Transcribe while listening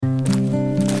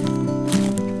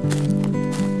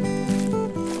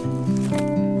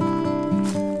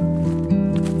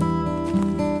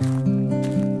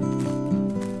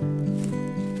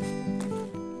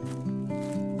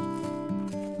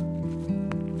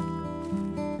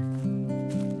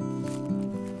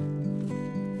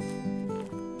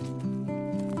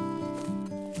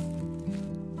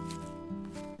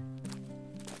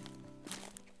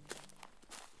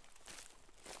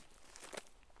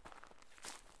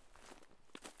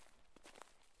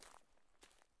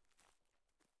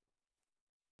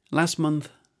Last month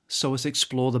saw us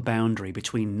explore the boundary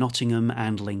between Nottingham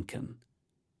and Lincoln.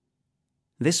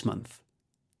 This month,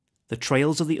 the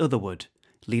trails of the Otherwood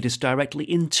lead us directly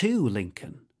into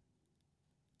Lincoln.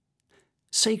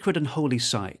 Sacred and holy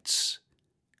sites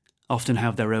often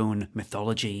have their own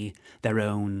mythology, their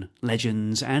own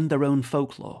legends, and their own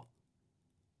folklore.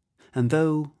 And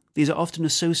though these are often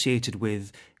associated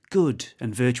with good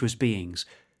and virtuous beings,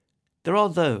 there are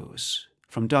those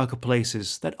from darker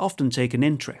places that often take an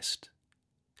interest.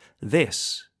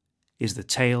 This is the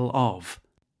tale of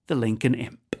the Lincoln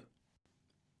Imp.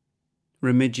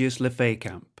 Remigius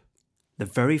Lefebvre, the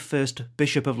very first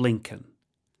Bishop of Lincoln,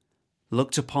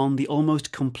 looked upon the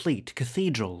almost complete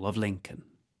Cathedral of Lincoln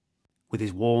with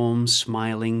his warm,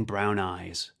 smiling brown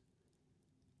eyes,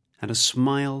 and a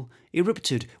smile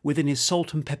erupted within his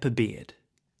salt and pepper beard.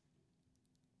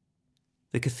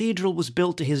 The cathedral was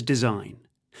built to his design,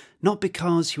 not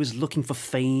because he was looking for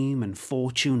fame and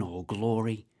fortune or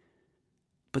glory,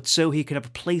 but so he could have a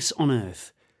place on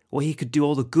earth where he could do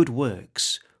all the good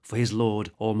works for his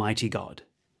Lord Almighty God.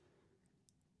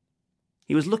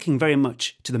 He was looking very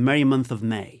much to the merry month of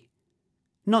May,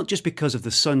 not just because of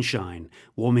the sunshine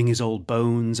warming his old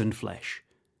bones and flesh,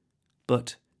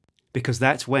 but because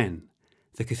that's when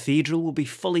the cathedral will be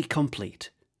fully complete,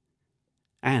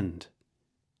 and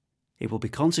it will be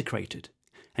consecrated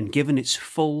and given its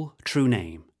full true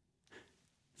name,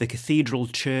 the Cathedral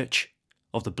Church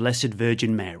of the Blessed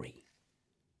Virgin Mary.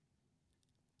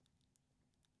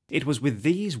 It was with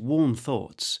these warm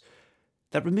thoughts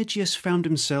that Remigius found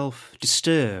himself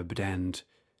disturbed and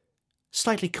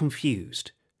slightly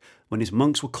confused when his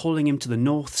monks were calling him to the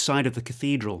north side of the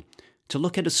cathedral to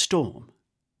look at a storm.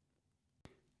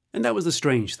 And that was the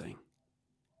strange thing,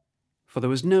 for there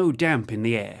was no damp in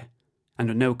the air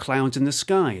and no clouds in the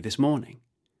sky this morning.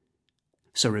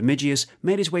 So Remigius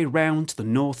made his way round to the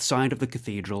north side of the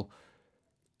cathedral,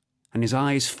 and his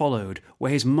eyes followed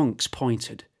where his monks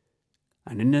pointed,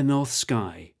 and in the north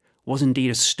sky was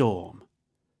indeed a storm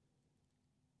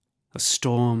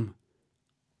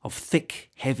of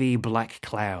thick, heavy black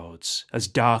clouds, as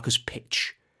dark as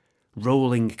pitch,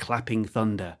 rolling, clapping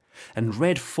thunder, and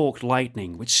red forked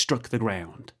lightning which struck the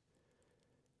ground.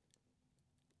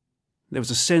 There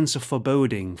was a sense of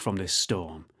foreboding from this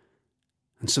storm,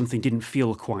 and something didn't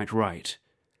feel quite right,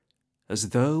 as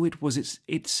though it was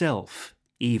itself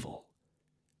evil.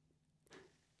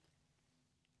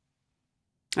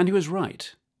 And he was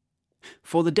right,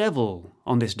 for the devil,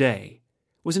 on this day,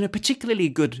 was in a particularly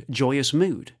good, joyous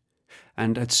mood,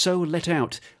 and had so let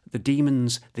out the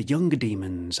demons, the younger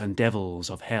demons and devils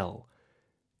of hell,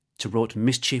 to wrought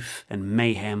mischief and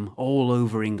mayhem all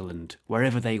over England,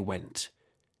 wherever they went.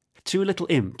 Two little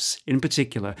imps, in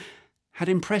particular, had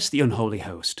impressed the unholy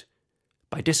host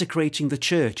by desecrating the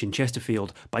church in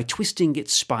Chesterfield, by twisting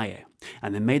its spire,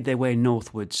 and they made their way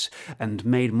northwards and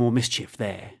made more mischief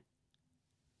there.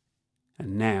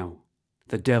 And now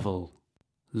the devil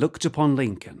looked upon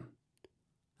Lincoln,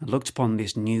 and looked upon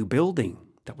this new building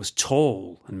that was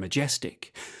tall and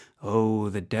majestic. Oh,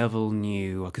 the devil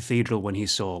knew a cathedral when he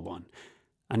saw one,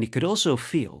 and he could also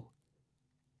feel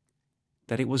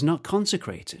that it was not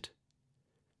consecrated.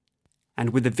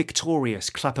 And with the victorious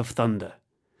clap of thunder,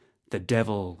 the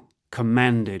devil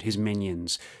commanded his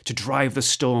minions to drive the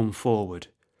storm forward,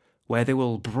 where they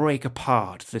will break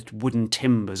apart the wooden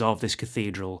timbers of this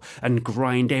cathedral and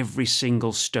grind every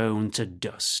single stone to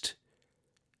dust,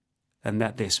 and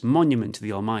that this monument to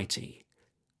the Almighty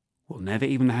will never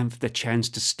even have the chance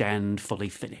to stand fully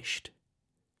finished.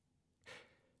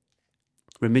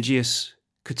 Remigius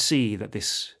could see that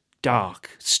this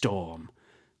dark storm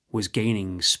was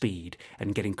gaining speed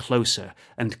and getting closer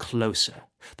and closer.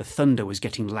 The thunder was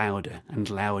getting louder and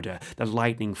louder. The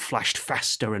lightning flashed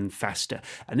faster and faster.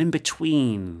 And in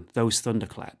between those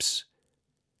thunderclaps,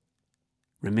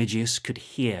 Remigius could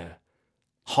hear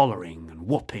hollering and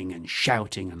whooping and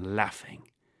shouting and laughing.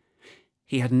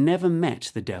 He had never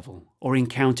met the devil or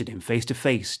encountered him face to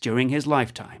face during his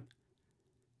lifetime.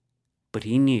 But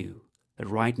he knew that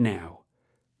right now,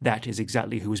 that is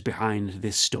exactly who was behind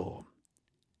this storm.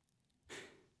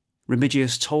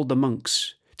 Remigius told the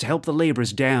monks to help the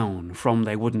labourers down from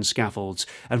their wooden scaffolds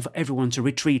and for everyone to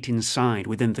retreat inside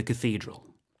within the cathedral.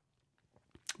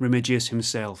 Remigius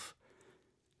himself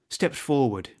stepped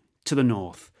forward to the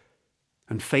north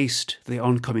and faced the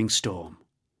oncoming storm.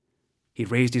 He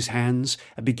raised his hands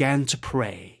and began to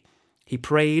pray. He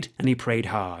prayed, and he prayed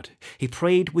hard. He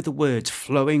prayed with the words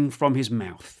flowing from his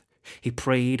mouth. He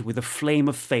prayed with a flame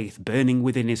of faith burning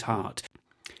within his heart.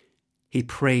 He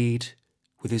prayed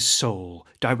with his soul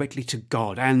directly to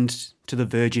God and to the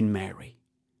Virgin Mary.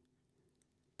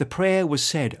 The prayer was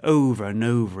said over and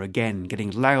over again,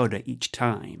 getting louder each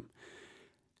time.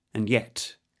 And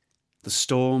yet, the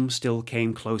storm still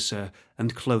came closer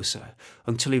and closer,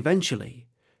 until eventually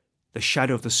the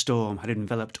shadow of the storm had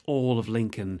enveloped all of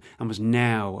Lincoln and was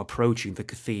now approaching the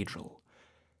cathedral.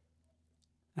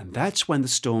 And that's when the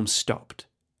storm stopped,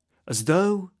 as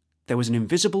though there was an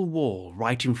invisible wall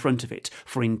right in front of it,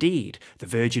 for indeed the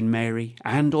Virgin Mary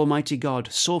and Almighty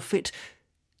God saw fit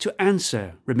to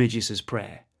answer Remigius's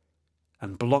prayer,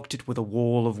 and blocked it with a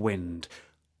wall of wind.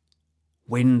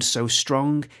 Wind so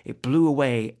strong it blew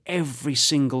away every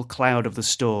single cloud of the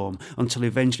storm, until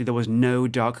eventually there was no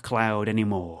dark cloud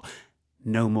anymore,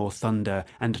 no more thunder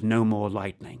and no more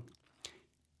lightning.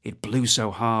 It blew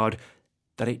so hard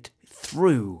that it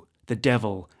threw the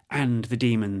devil and the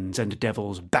demons and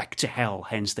devils back to hell,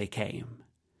 hence they came.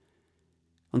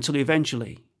 Until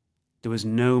eventually there was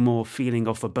no more feeling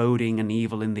of foreboding and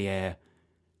evil in the air,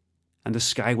 and the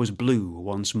sky was blue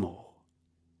once more.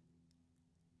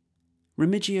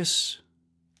 Remigius,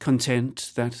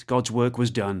 content that God's work was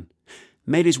done,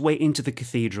 made his way into the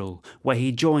cathedral, where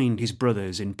he joined his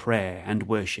brothers in prayer and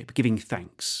worship, giving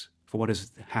thanks for what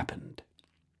has happened.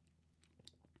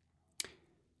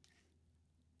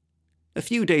 A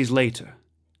few days later,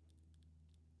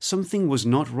 something was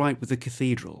not right with the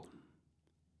cathedral.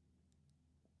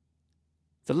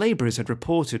 The labourers had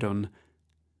reported on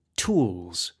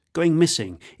tools going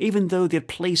missing, even though they had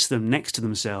placed them next to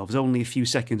themselves only a few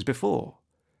seconds before.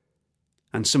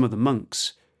 And some of the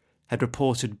monks had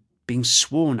reported being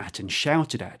sworn at and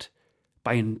shouted at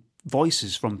by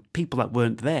voices from people that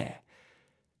weren't there,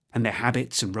 and their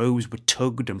habits and robes were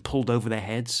tugged and pulled over their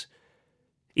heads.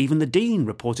 Even the dean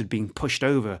reported being pushed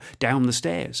over down the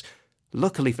stairs,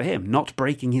 luckily for him not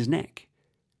breaking his neck.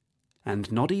 And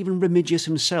not even Remigius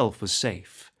himself was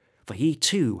safe, for he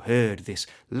too heard this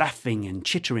laughing and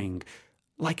chittering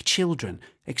like children,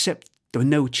 except there were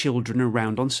no children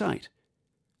around on sight.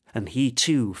 And he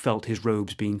too felt his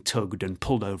robes being tugged and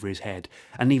pulled over his head,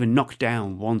 and even knocked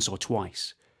down once or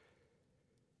twice.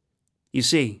 You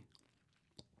see,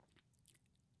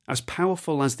 as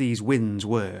powerful as these winds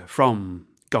were from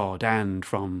God and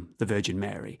from the Virgin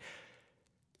Mary,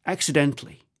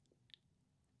 accidentally,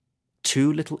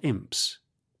 two little imps,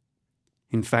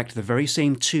 in fact the very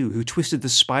same two who twisted the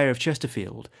spire of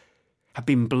Chesterfield, had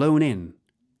been blown in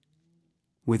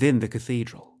within the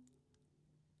cathedral.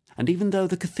 And even though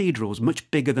the cathedral was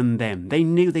much bigger than them, they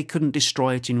knew they couldn't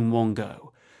destroy it in one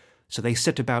go, so they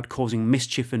set about causing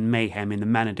mischief and mayhem in the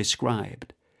manner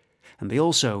described. And they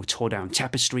also tore down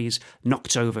tapestries,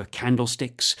 knocked over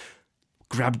candlesticks,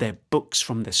 grabbed their books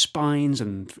from their spines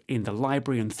and in the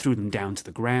library and threw them down to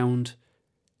the ground.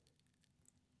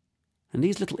 And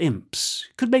these little imps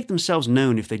could make themselves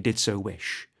known if they did so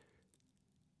wish.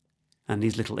 And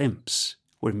these little imps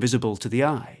were invisible to the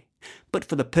eye, but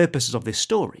for the purposes of this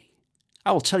story,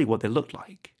 I will tell you what they looked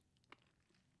like.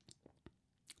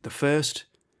 The first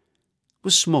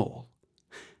was small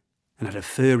and had a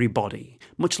furry body,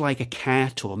 much like a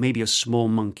cat or maybe a small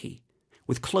monkey,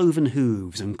 with cloven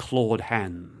hooves and clawed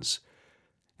hands,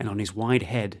 and on his wide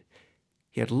head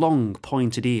he had long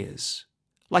pointed ears,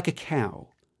 like a cow,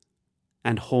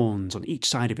 and horns on each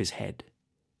side of his head.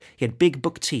 He had big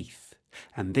buck teeth,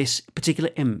 and this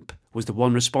particular imp was the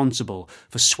one responsible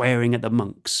for swearing at the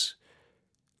monks.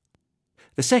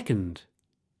 The second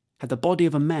had the body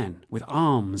of a man with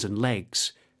arms and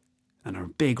legs and a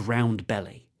big round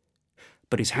belly,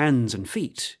 but his hands and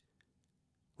feet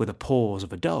were the paws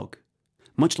of a dog,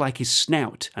 much like his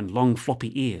snout and long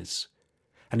floppy ears,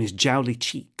 and his jowly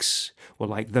cheeks were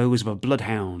like those of a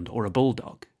bloodhound or a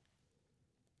bulldog.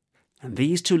 And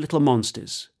these two little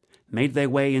monsters made their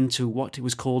way into what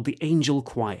was called the Angel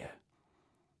Choir,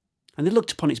 and they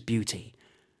looked upon its beauty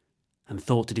and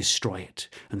thought to destroy it,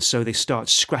 and so they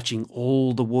started scratching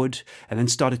all the wood and then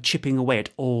started chipping away at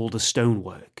all the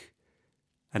stonework.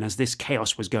 And as this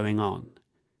chaos was going on,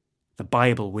 the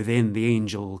Bible within the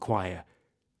Angel Choir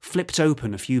flipped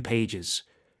open a few pages,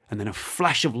 and then a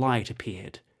flash of light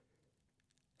appeared.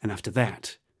 And after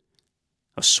that,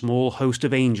 a small host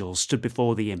of angels stood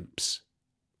before the imps.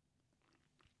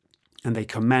 And they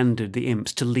commanded the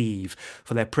imps to leave,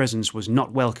 for their presence was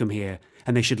not welcome here,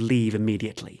 and they should leave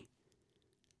immediately.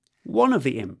 One of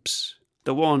the imps,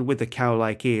 the one with the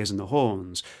cow-like ears and the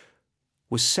horns,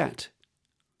 was sat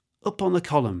up on the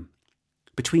column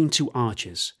between two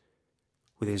arches,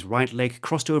 with his right leg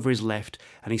crossed over his left,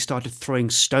 and he started throwing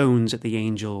stones at the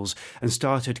angels and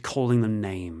started calling them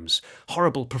names,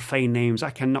 horrible profane names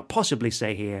I cannot possibly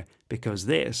say here, because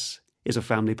this is a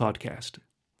family podcast.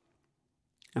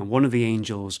 And one of the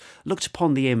angels looked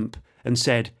upon the imp and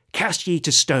said, "Cast ye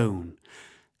to stone."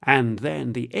 And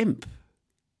then the imp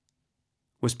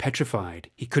was petrified.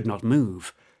 He could not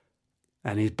move,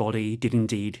 and his body did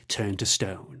indeed turn to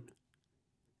stone.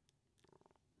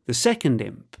 The second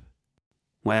imp,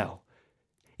 well,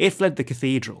 it fled the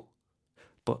cathedral,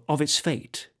 but of its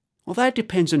fate, well, that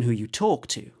depends on who you talk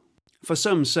to. For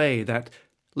some say that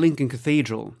Lincoln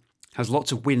Cathedral has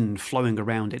lots of wind flowing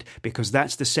around it because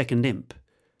that's the second imp,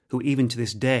 who even to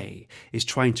this day is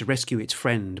trying to rescue its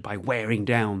friend by wearing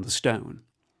down the stone.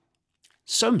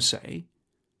 Some say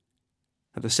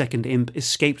that the second imp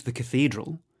escaped the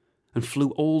cathedral and flew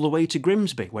all the way to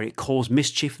Grimsby, where it caused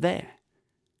mischief there.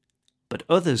 But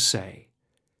others say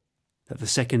that the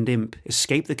second imp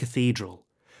escaped the cathedral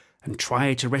and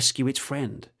tried to rescue its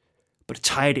friend, but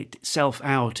tired itself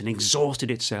out and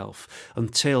exhausted itself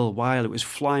until, while it was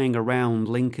flying around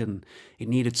Lincoln, it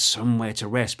needed somewhere to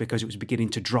rest because it was beginning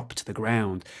to drop to the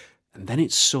ground. And then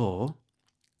it saw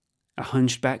a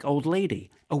hunchback old lady,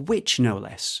 a witch no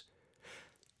less.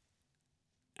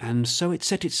 And so it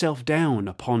set itself down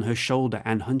upon her shoulder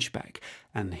and hunchback.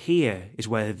 And here is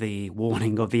where the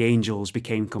warning of the angels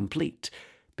became complete,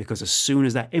 because as soon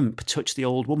as that imp touched the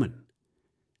old woman,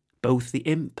 both the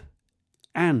imp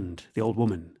and the old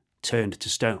woman turned to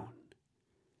stone.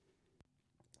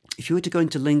 If you were to go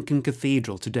into Lincoln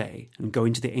Cathedral today and go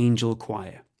into the angel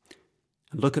choir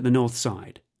and look at the north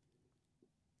side,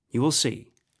 you will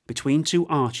see, between two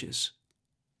arches,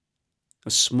 a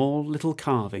small little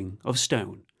carving of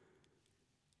stone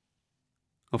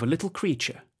of a little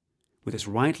creature with its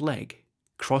right leg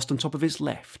crossed on top of its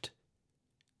left,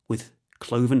 with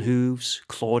cloven hooves,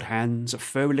 clawed hands, a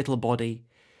furry little body,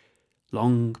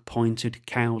 long pointed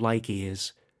cow-like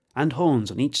ears, and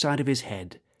horns on each side of his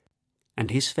head,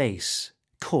 and his face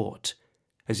caught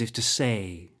as if to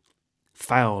say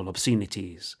foul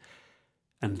obscenities.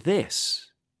 And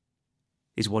this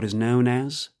is what is known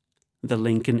as the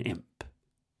Lincoln Imp.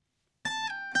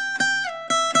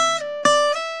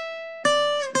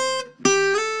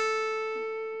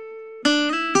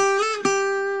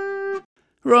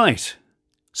 Right,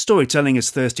 storytelling is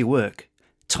thirsty work.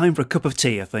 Time for a cup of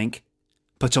tea, I think.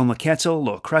 Put on the kettle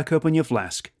or crack open your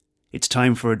flask. It's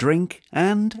time for a drink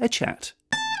and a chat.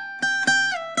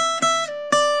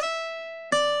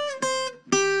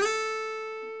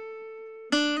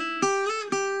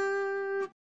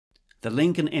 The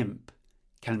Lincoln Imp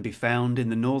can be found in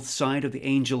the north side of the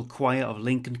angel choir of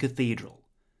Lincoln Cathedral.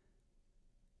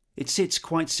 It sits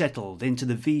quite settled into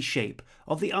the V shape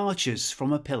of the arches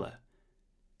from a pillar,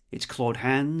 its clawed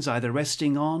hands either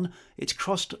resting on its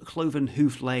crossed cloven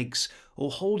hoof legs or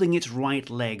holding its right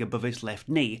leg above its left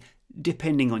knee,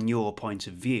 depending on your point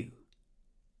of view.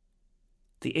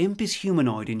 The imp is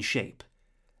humanoid in shape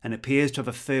and appears to have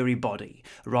a furry body,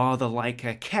 rather like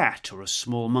a cat or a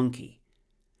small monkey.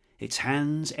 Its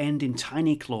hands end in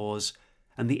tiny claws,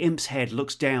 and the imp's head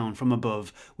looks down from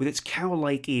above with its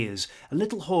cow-like ears and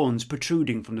little horns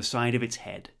protruding from the side of its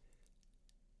head.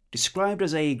 Described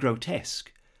as a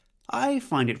grotesque, I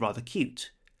find it rather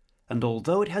cute, and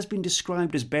although it has been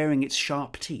described as bearing its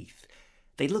sharp teeth,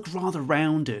 they look rather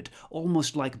rounded,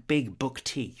 almost like big buck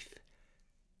teeth.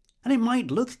 And it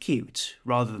might look cute,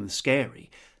 rather than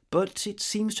scary, but it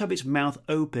seems to have its mouth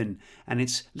open, and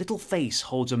its little face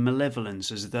holds a malevolence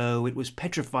as though it was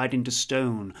petrified into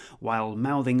stone while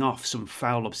mouthing off some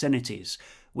foul obscenities,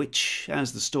 which,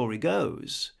 as the story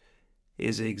goes,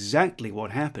 is exactly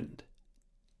what happened.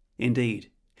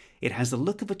 Indeed, it has the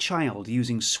look of a child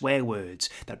using swear words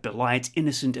that belie its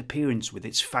innocent appearance with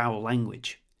its foul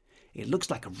language. It looks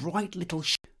like a right little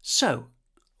So,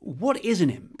 what is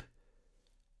an imp?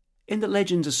 In the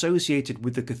legends associated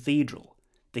with the cathedral,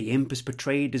 the imp is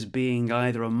portrayed as being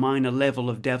either a minor level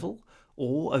of devil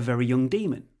or a very young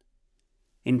demon.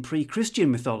 In pre-Christian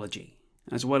mythology,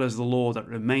 as well as the lore that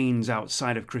remains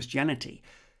outside of Christianity,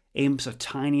 imps are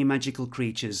tiny magical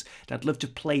creatures that love to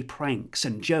play pranks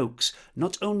and jokes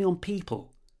not only on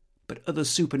people, but other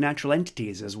supernatural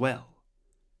entities as well.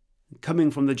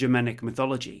 Coming from the Germanic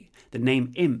mythology, the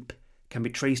name imp can be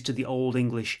traced to the Old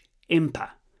English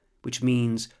impa, which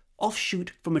means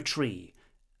offshoot from a tree,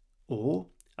 or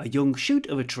a young shoot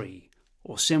of a tree,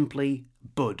 or simply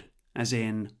bud, as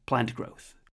in plant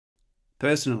growth.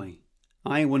 Personally,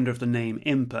 I wonder if the name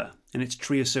impa and its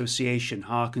tree association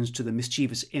harkens to the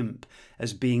mischievous imp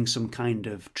as being some kind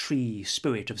of tree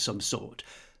spirit of some sort,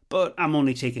 but I'm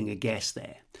only taking a guess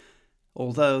there.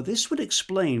 Although this would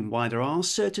explain why there are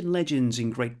certain legends in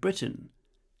Great Britain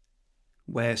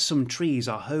where some trees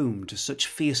are home to such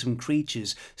fearsome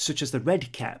creatures, such as the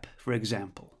redcap, for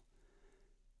example.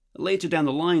 Later down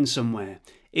the line somewhere,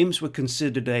 imps were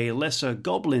considered a lesser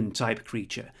goblin-type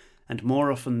creature, and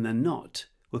more often than not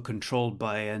were controlled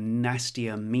by a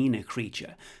nastier, meaner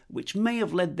creature, which may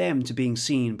have led them to being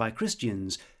seen by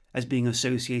Christians as being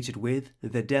associated with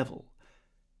the devil.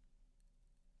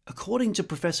 According to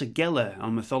Professor Geller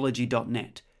on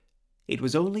mythology.net, it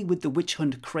was only with the witch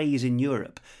hunt craze in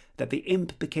Europe that the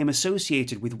imp became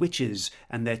associated with witches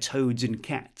and their toads and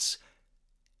cats.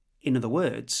 In other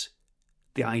words,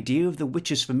 the idea of the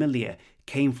witch's familiar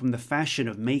came from the fashion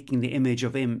of making the image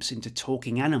of imps into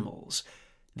talking animals,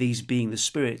 these being the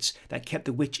spirits that kept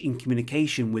the witch in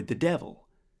communication with the devil.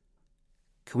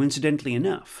 Coincidentally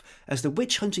enough, as the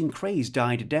witch-hunting craze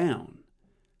died down,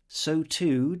 so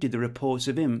too did the reports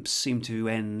of imps seem to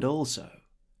end also.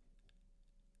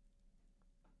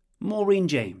 Maureen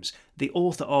James, the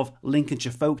author of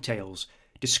Lincolnshire Folktales,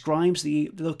 describes the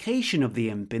location of the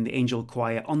imp in the angel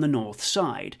choir on the north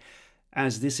side,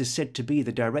 as this is said to be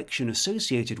the direction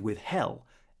associated with hell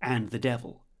and the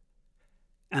devil.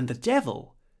 And the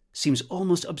devil seems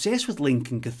almost obsessed with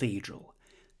Lincoln Cathedral.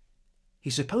 He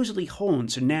supposedly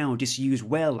haunts a now disused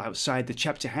well outside the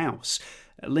chapter house.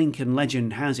 Lincoln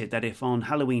legend has it that if on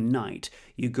Halloween night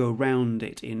you go round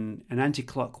it in an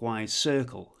anti-clockwise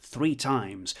circle 3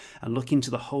 times and look into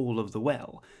the hole of the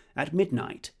well, at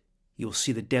midnight you'll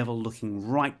see the devil looking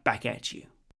right back at you.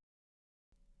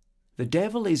 The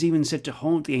devil is even said to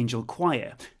haunt the angel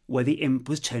choir, where the imp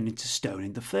was turned into stone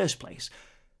in the first place.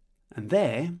 And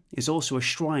there is also a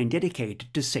shrine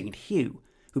dedicated to St. Hugh,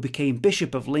 who became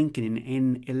Bishop of Lincoln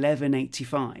in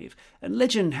 1185, and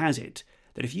legend has it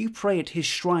that if you pray at his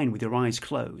shrine with your eyes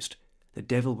closed, the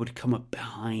devil would come up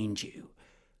behind you.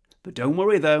 But don't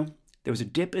worry though, there was a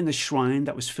dip in the shrine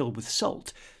that was filled with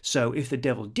salt, so if the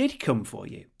devil did come for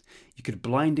you, you could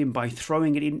blind him by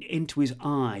throwing it into his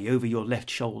eye over your left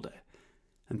shoulder.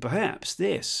 And perhaps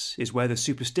this is where the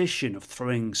superstition of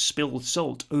throwing spilled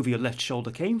salt over your left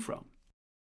shoulder came from.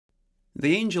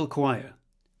 The angel choir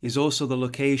is also the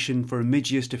location for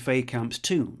Remigius de Faycamp's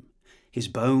tomb. His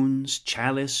bones,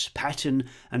 chalice, paten,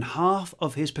 and half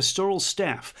of his pastoral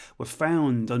staff were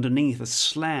found underneath a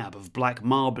slab of black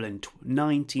marble in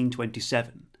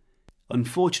 1927.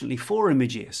 Unfortunately for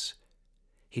Remigius,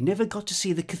 he never got to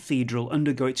see the cathedral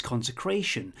undergo its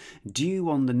consecration, due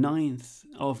on the 9th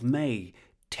of May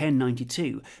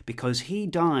 1092, because he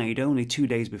died only 2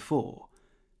 days before.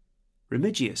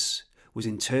 Remigius was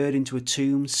interred into a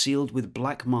tomb sealed with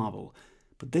black marble,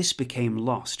 but this became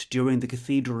lost during the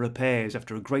cathedral repairs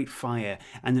after a great fire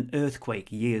and an earthquake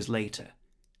years later.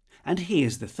 And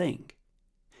here's the thing.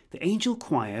 The angel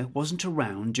choir wasn't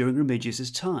around during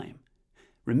Remigius's time.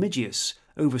 Remigius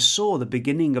oversaw the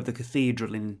beginning of the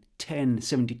cathedral in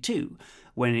 1072,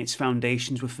 when its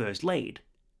foundations were first laid.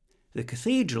 The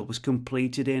cathedral was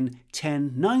completed in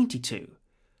 1092,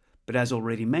 but as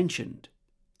already mentioned,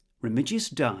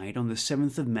 Remigius died on the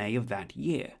 7th of May of that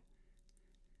year.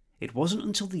 It wasn't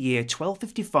until the year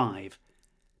 1255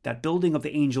 that building of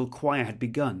the angel choir had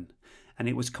begun, and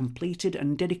it was completed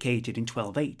and dedicated in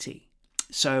 1280.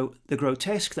 So the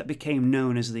grotesque that became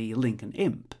known as the Lincoln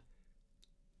Imp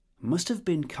must have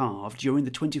been carved during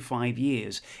the 25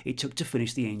 years it took to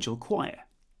finish the angel choir.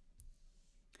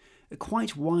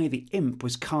 Quite why the imp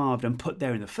was carved and put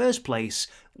there in the first place,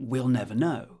 we'll never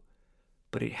know.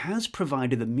 But it has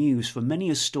provided the muse for many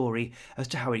a story as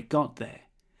to how it got there,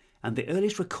 and the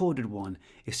earliest recorded one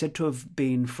is said to have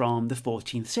been from the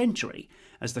 14th century.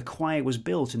 As the choir was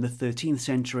built in the 13th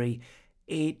century,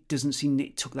 it doesn't seem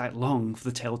it took that long for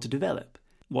the tale to develop.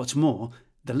 What's more,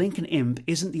 the Lincoln Imp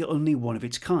isn't the only one of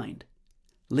its kind.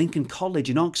 Lincoln College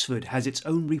in Oxford has its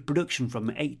own reproduction from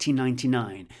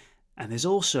 1899, and there's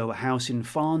also a house in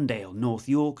Farndale, North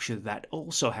Yorkshire, that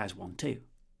also has one too.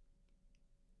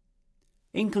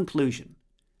 In conclusion,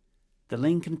 the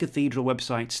Lincoln Cathedral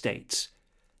website states,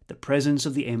 "The presence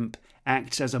of the imp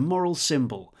acts as a moral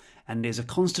symbol and is a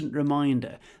constant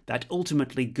reminder that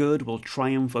ultimately good will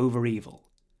triumph over evil.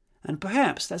 And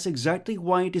perhaps that's exactly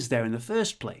why it is there in the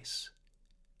first place."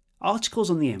 Articles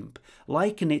on the imp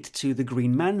liken it to the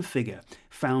Green Man figure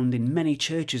found in many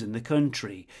churches in the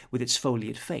country with its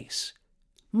foliate face,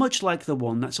 much like the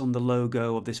one that's on the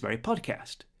logo of this very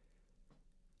podcast.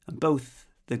 And both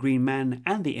the Green Man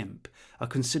and the imp are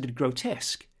considered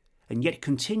grotesque, and yet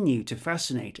continue to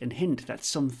fascinate and hint that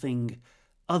something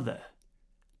other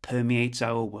permeates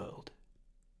our world.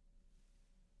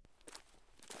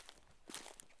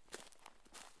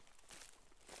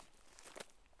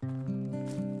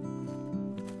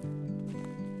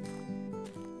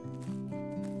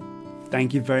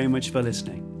 Thank you very much for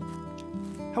listening.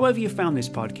 However you found this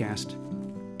podcast,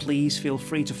 please feel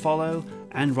free to follow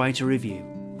and write a review.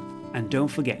 And don't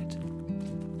forget,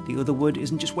 the other wood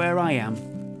isn't just where I am,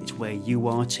 it's where you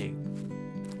are too.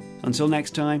 Until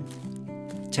next time,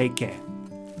 take care.